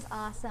Crate was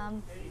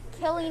awesome.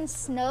 Killing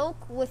Snoke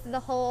with the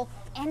whole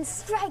 "and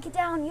strike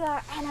down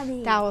your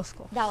enemy." that was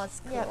cool. That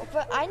was cool. Yeah,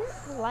 but I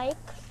didn't like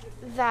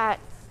that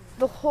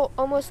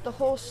almost the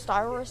whole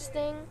Star Wars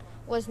thing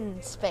was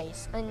in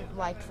space. I didn't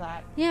like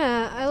that.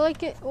 Yeah, I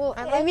like it. Well,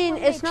 I I like mean,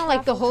 when it's they not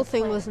like the travel whole to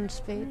thing planet. was in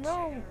space.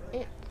 No,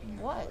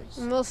 was.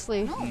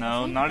 Mostly.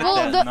 No, not Well,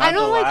 at that. I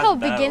don't like how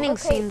battle. beginning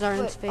Okay, scenes are in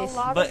but a space.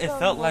 lot But of it them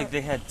felt were- like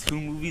they had 2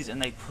 movies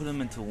and they put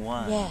them into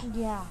one. Yeah.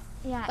 Yeah.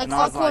 Like And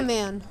I was like-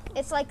 Aquaman.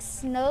 It's like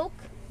Snoke.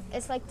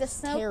 It's like the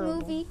Snoke Terrible.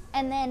 movie,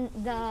 and then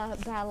the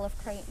Battle of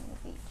Crate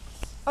movie.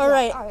 All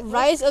right, alright,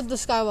 Rise of the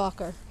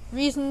Skywalker.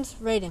 Reasons,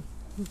 rating.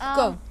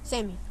 Go,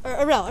 Sammy. Or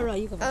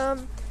Arel, you go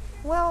first.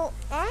 Well,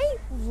 I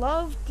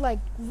loved like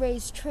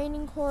Rey's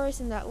training course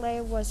and that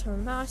Leia was her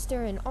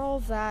master and all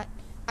of that.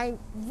 I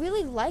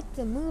really liked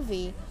the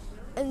movie,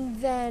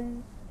 and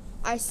then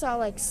I saw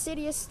like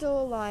Sidious still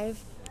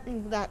alive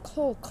and that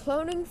whole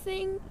cloning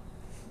thing.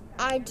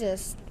 That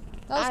was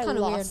I kind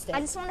of weird. lost it. I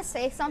just want to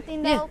say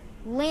something though. Yeah.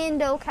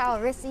 Lando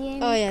Calrissian.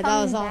 Oh, yeah, that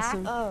coming was back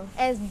awesome. Oh.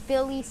 As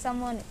Billy,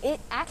 someone. It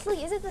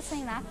actually is it the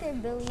same actor,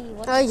 Billy?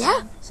 What's Oh, his yeah,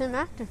 name? same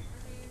actor.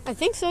 I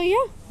think so, yeah.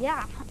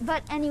 Yeah,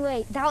 but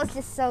anyway, that was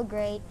just so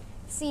great.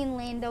 Seeing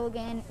Lando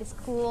again is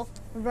cool.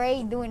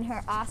 Rey doing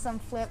her awesome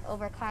flip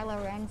over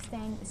Kylo Ren's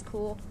thing is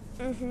cool.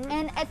 Mm-hmm.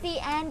 And at the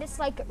end, it's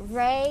like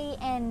Rey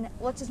and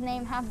what's his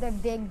name have their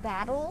big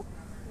battle.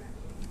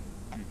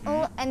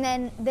 Oh, and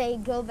then they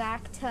go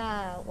back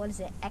to what is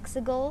it,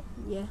 Exegol?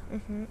 Yeah.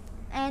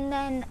 And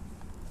then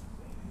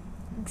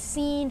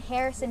seeing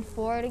Harrison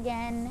Ford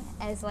again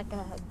as like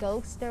a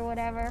ghost or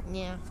whatever,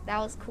 Yeah. that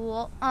was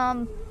cool.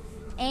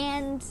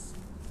 And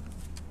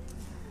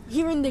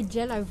Hearing the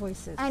Jedi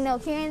voices. I know,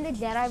 hearing the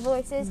Jedi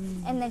voices,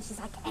 and then she's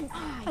like, and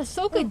I.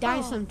 Ahsoka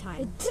dies Oh.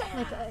 sometimes.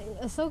 Like,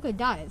 Ahsoka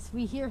dies.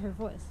 We hear her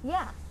voice.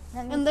 Yeah.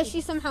 that makes Unless it-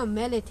 she somehow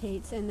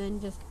meditates and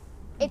then just...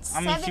 It's I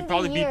mean, 70 she'd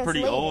probably be years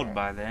pretty later. old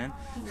by then.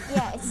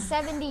 Yeah, it's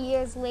 70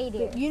 years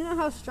later. You know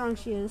how strong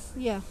she is.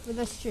 Yeah, but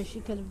that's true. She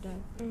could have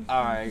died.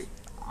 Alright,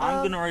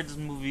 I'm gonna rate this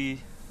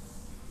movie.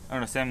 I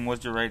don't know, Sam,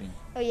 what's your rating?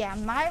 Oh yeah,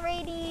 my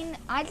rating,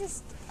 I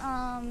just,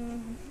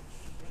 I'm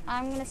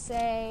gonna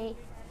say,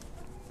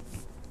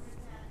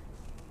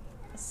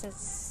 it's a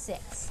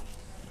 6.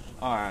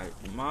 Alright,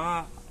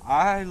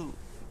 I No,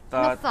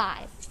 thought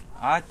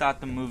 5.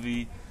 the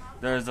movie,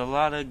 there's a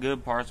lot of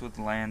good parts with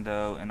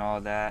Lando and all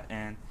that,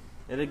 and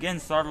it again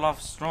started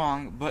off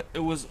strong, but it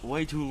was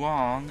way too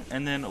long,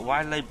 and then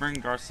why did they bring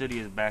Darth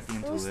Sidious back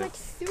into It was it like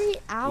 3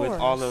 hours. with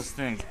all those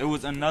things? It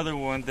was another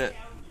one that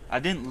I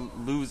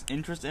didn't lose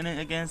interest in it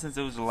again since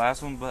it was the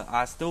last one, but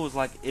I still was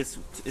like, it's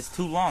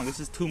too long. This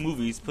is 2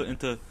 movies put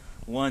into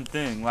one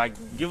thing. Like,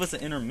 give us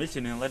an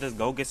intermission and let us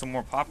go get some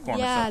more popcorn or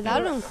Yeah, something. that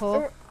would have been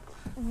cool.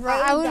 Rey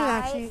I wouldn't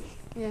dies. actually...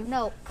 Yeah.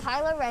 No,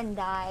 Kylo Ren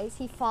dies.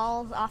 He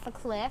falls off a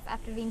cliff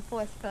after being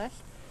force pushed.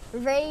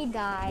 Rey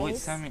dies. Wait,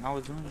 Sammy, I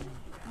was doing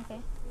it. Okay.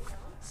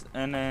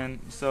 And then,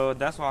 so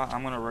that's why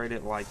I'm gonna rate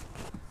it like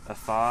a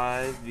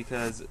 5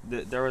 because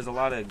there was a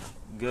lot of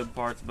good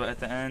parts, but at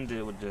the end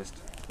it would just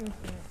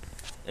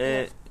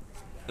it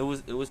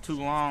was too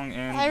long,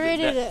 and I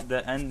rated it-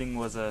 the ending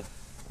was a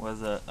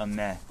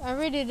meh. I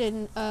rated it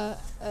an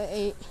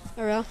 8.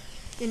 Arel?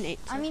 An 8.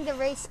 I mean, the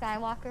Rey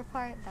Skywalker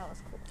part, that was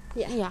cool.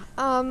 Yeah.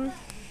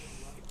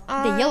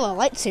 The yellow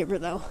lightsaber,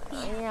 though.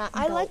 Yeah,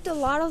 I liked a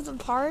lot of the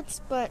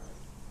parts, but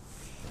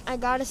I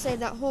gotta say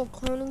that whole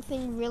cloning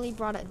thing really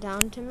brought it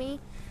down to me.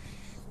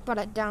 Brought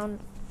it down.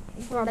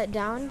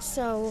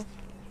 So,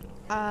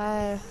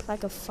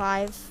 like a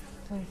 5.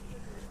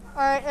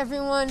 Alright,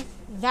 everyone.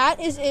 That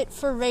is it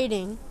for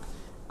rating.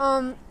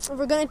 We're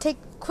going to take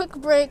a quick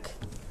break.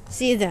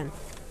 See you then.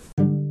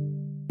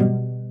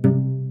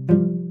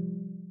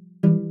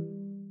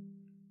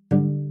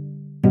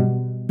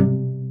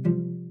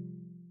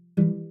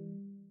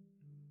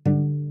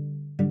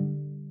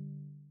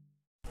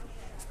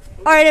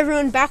 Alright,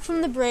 everyone, back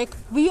from the break.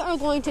 We are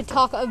going to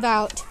talk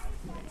about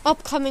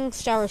upcoming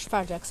Star Wars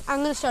projects. I'm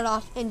going to start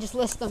off and just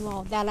list them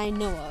all that I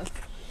know of.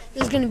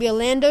 There's going to be a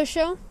Lando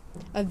show,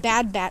 a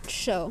Bad Batch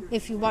show,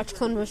 if you watch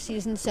Clone Wars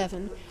Season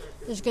 7.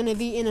 There's going to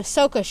be an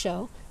Ahsoka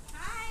show,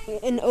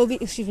 an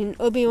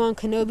Obi-Wan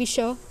Kenobi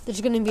show. There's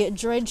going to be a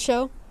droid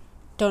show.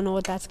 Don't know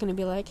what that's going to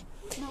be like.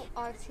 No,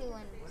 R2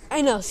 and...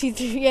 I know,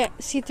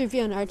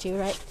 C-3PO and R2,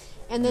 right?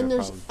 And then Yeah,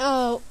 there's...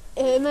 Oh,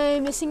 am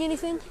I missing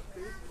anything?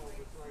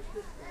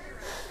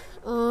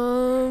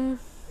 I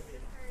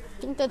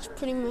think that's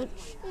pretty much...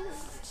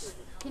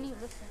 Can you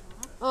listen?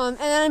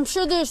 and I'm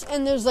sure there's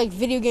like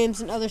video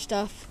games and other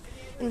stuff.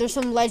 And there's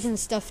some legend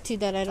stuff too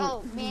that I don't...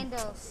 Oh,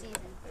 Mando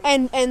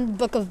season. And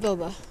Book of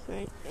Boba,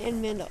 right?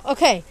 And Mando.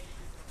 Okay,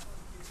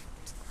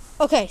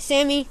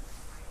 Sammy,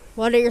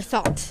 what are your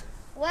thoughts?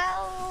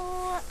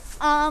 Well,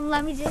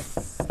 let me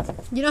just...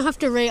 You don't have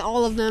to rate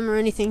all of them or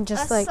anything.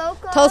 Just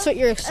Ahsoka, tell us what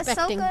you're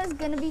expecting. Ahsoka is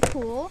gonna be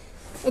cool.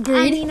 Agreed.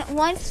 I mean,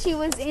 once she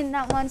was in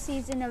that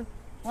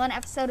one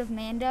episode of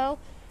Mando,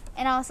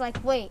 and I was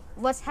like, wait,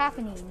 what's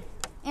happening?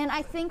 And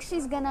I think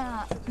she's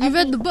gonna... You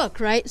read the book,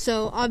 right?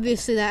 So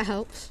obviously that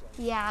helps,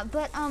 Yeah,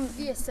 but,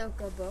 The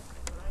Ahsoka book.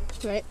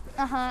 right?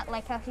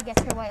 like how she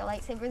gets her white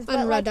lightsabers. But,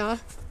 On like,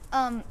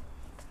 Radha.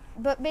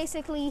 but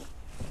basically...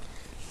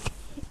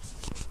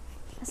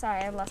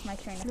 Sorry, I lost my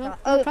train of No, thought.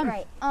 no Oh, problem.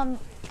 right.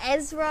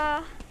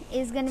 Ezra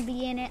is gonna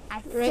be in it. I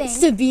Right? think.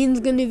 Sabine's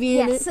gonna be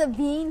in Yeah, it.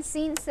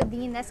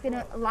 Sabine. That's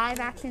gonna live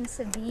action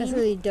Sabine. That's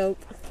really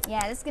dope.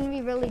 Yeah, that's gonna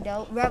be really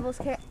dope. Rebels,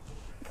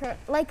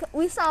 like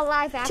we saw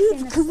live action.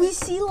 Dude, could we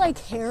see like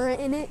Hera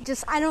in it?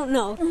 Just I don't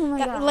know. Oh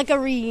my gosh. Like a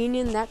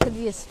reunion, that could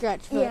be a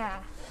stretch, but Yeah.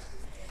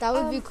 that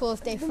would be cool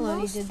if Dave the Filoni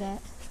most- did that.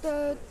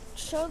 The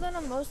show that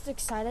I'm most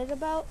excited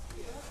about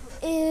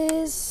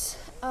is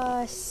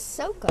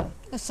Ahsoka.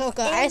 Ahsoka,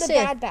 And I the say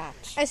Bad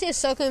Batch.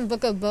 Ahsoka and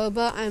Book of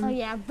Boba. Oh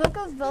yeah, Book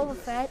of Boba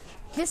Fett.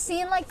 Just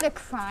seeing like the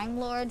crime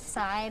lord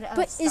side of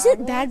But Star is it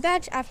Wars. Bad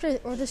Batch after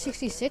Order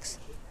 66?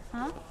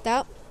 Huh?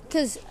 That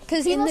because in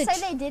People the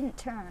say they didn't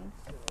turn.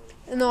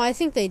 no, I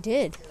think they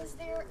did. Because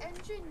they were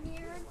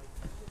engineered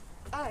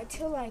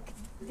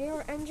they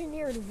were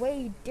engineered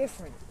way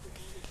different.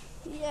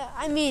 Yeah,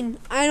 I mean,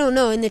 I don't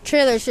know. In the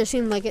trailer, it just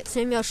seemed like it.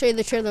 Sammy, I'll show you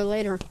the trailer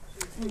later.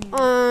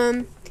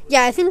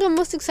 Yeah, I think I'm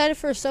most excited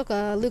for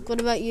Ahsoka. Luke, what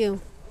about you?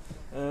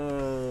 You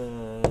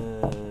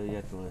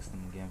have to list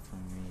them again for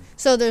me.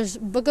 So there's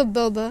Book of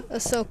Boba,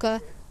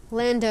 Ahsoka,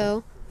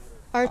 Lando,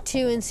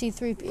 R2, and I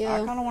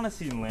C-3PO. kind of want to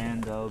see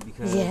Lando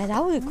because Yeah,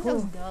 that would be That cool.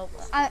 was dope.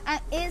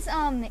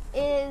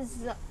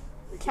 Is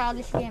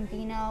Childish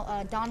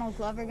Gambino, Donald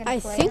Glover gonna I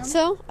play think him?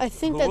 so. I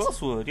think who that's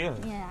else would? Yeah.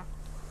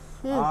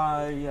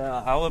 Yeah.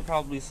 Yeah, I would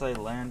probably say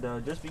Lando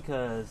just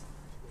because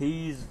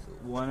he's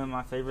one of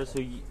my favorites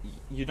who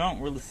you don't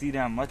really see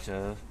that much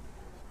of.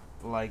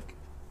 Like,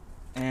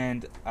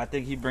 and I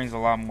think he brings a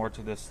lot more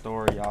to the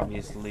story,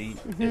 obviously.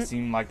 It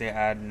seemed like they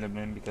added him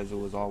in because it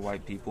was all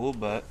white people,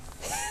 but...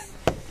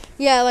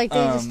 yeah, like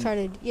they just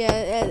started. Yeah,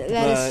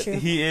 that is true.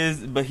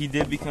 He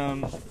did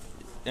become...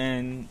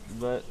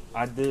 But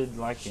I did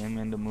like him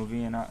in the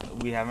movie, and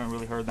we haven't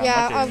really heard that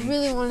Yeah, much I of him.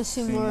 really want to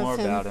see more of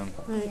him. about him.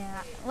 Right.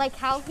 Yeah. Like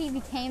how he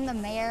became the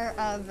mayor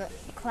of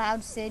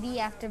Cloud City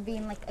after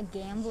being like a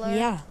gambler.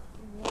 Yeah.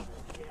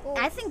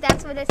 I think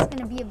that's what it's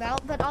gonna be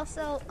about, but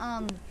also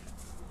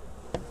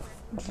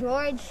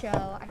droid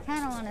show. I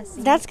kind of want to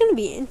see. That's gonna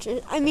be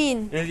interesting. I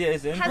mean, It's Have you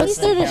interesting seen how the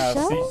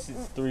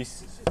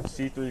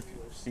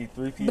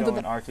C-3PO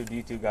and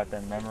R2-D2 got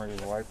that memory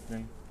wiped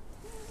thing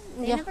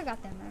They yeah. never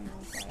got their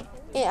memories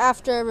right.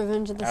 After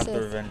Revenge of the after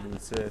Sith, Revenge of the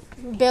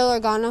Sith. Bail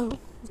Organa,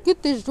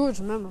 get these droids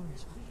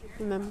memories.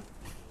 Remember?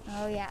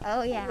 Oh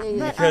yeah. Yeah,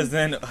 But, Because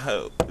then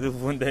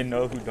when they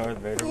know who Darth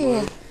Vader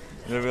Yeah. was,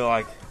 they'll be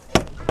like,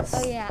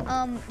 oh yeah.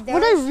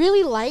 What I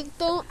really like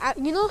though,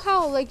 you know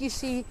how like you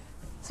see,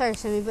 sorry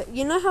Sammy, but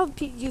you know how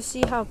you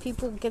see how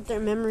people get their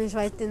memories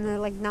right and they're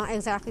like not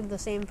exactly the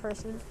same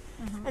person.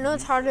 I know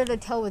it's harder to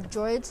tell with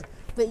droids,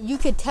 but you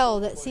could tell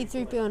that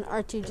C-3PO and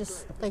R2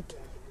 just like,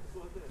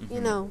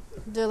 you know,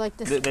 they're like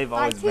this. they've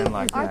always been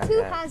like that. R2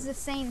 yeah. has the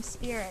same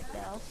spirit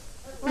though.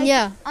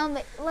 Yeah.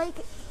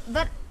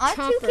 But R2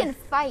 Chopper. can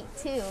fight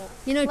too.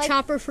 You know like-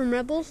 Chopper from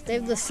Rebels? They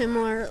have the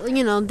similar,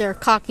 you know, their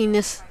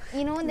cockiness,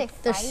 You know when they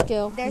their fight.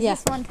 skill. There's Yeah.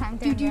 this one time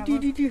during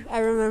Rebels. I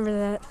remember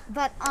that.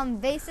 But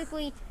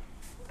basically,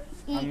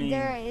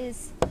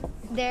 there's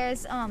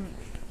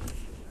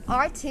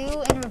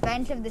R2 in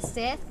Revenge of the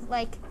Sith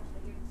like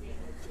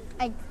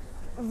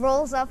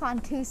rolls up on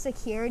two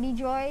security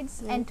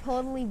droids and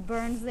totally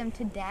burns them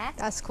to death.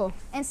 That's cool.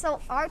 And so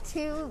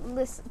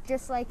R2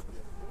 just like,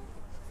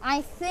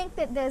 I think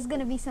that there's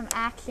gonna be some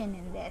action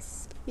in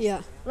this.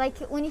 Yeah. Like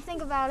when you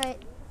think about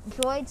it,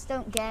 droids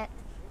don't get,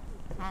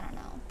 I don't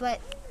know, but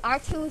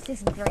R2 is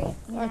just great.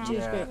 You know? R2 is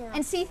Yeah. great.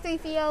 And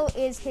C-3PO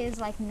is his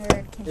like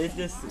nerd companion. It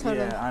just, Totally.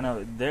 yeah, I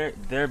know.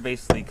 They're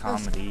basically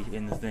comedy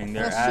in the thing.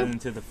 They're That's adding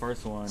to the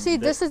first one. See,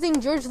 this is the thing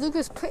George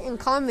Lucas put in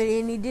comedy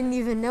and he didn't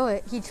even know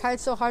it. He tried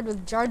so hard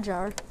with Jar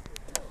Jar.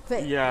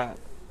 But Yeah,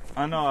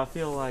 I know. I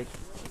feel like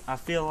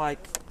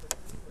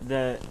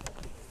that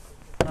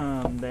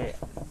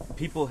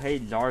people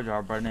hate Jar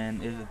Jar, but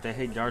then if they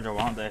hate Jar Jar,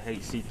 why don't they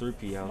hate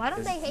C-3PO? Why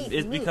don't they hate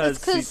It's Luke? because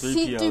it's because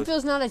C-3PO.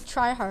 C-3PO's not a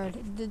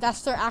tryhard.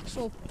 That's their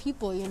actual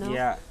people, you know?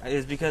 Yeah,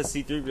 it's because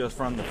C-3PO's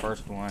from the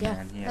first one, Yeah,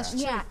 and yeah, that's true.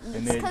 Yeah, and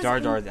it's then 'cause Jar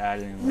Jar's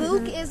added in. later.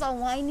 Luke is a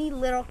whiny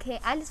little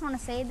kid. I just want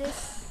to say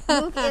this.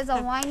 Luke is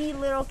a whiny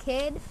little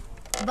kid,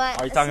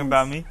 but Are you talking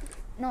about me?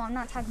 No, I'm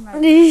not talking about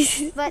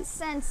it. But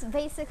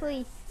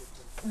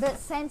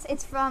since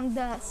it's from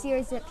the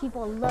series that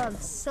people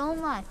love so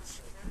much,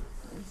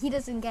 he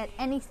doesn't get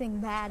anything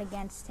bad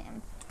against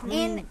him.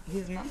 And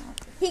He's not.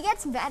 he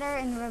gets better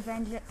in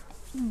Revenge.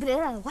 Why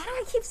do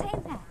I keep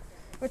saying that?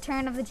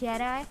 Return of the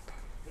Jedi.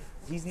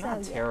 He's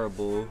not yeah.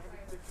 terrible.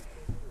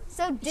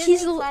 So Disney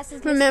He's, Plus is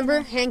just remember,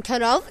 gonna- hand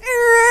cut off. no,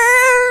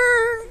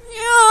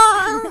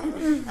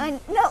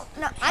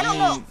 I don't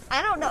know.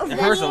 I don't know. If It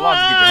that's hurts a lot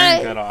to get your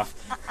hand cut off.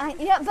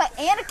 yeah, but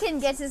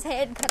Anakin gets his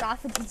head cut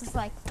off and he's just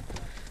like,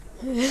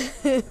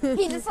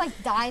 he just like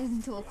dives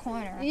into a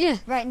corner. Yeah.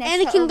 Right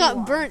next to Anakin got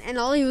Obi-Wan. burnt and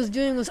all he was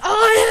doing was, oh,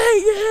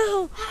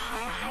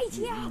 I hate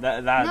you. Yeah.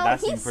 That No,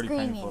 seems he's pretty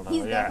screaming. painful though.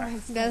 He's Yeah. definitely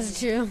screaming. That's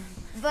true.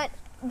 But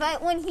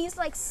But when he's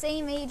like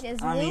same age as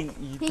I Luke, mean,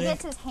 you he think-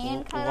 gets his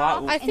hand cut why-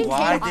 off. I think Why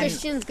Hayden didn't-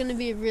 Christen's gonna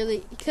be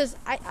really because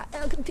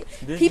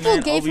This people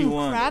man, gave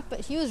Obi-Wan, him crap, but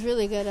he was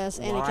really good as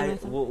Anakin. I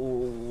think.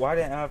 Why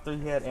didn't after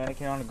he had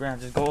Anakin on the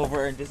ground just go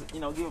over and just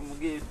give him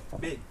a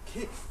big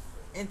kick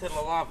into the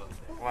lava?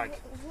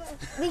 Like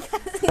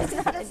Because he's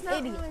not That's an not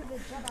idiot. really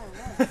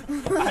the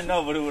Jedi way. I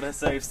know, but it would have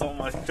saved so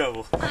much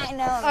trouble. I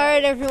know. All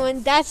right,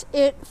 everyone, that's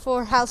it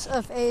for House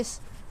of Ace.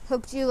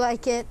 Hope you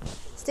like it.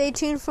 Stay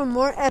tuned for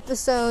more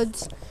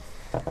episodes.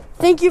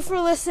 Thank you for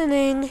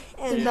listening,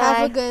 and Bye.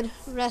 have a good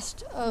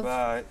rest of.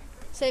 Bye.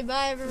 Say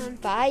bye, everyone.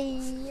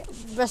 Bye.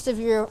 Rest of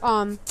your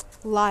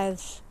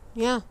lives.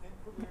 Yeah,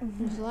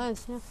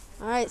 lives. Yeah.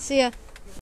 All right. See ya.